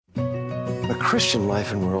A Christian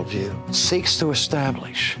life and worldview seeks to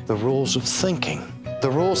establish the rules of thinking,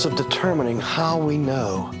 the rules of determining how we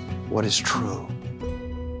know what is true.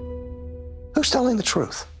 Who's telling the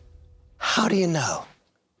truth? How do you know?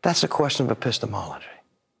 That's a question of epistemology.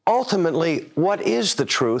 Ultimately, what is the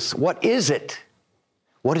truth? What is it?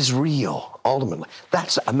 What is real, ultimately?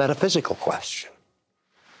 That's a metaphysical question.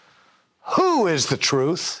 Who is the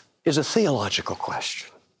truth is a theological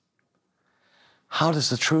question. How does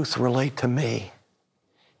the truth relate to me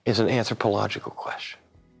is an anthropological question.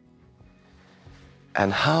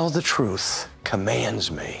 And how the truth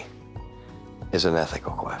commands me is an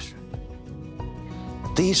ethical question.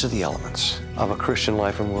 These are the elements of a Christian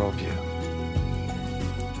life and worldview.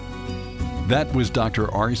 That was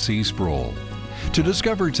Dr. R.C. Sproul. To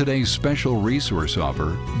discover today's special resource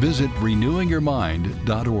offer, visit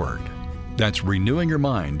renewingyourmind.org. That's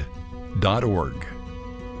renewingyourmind.org.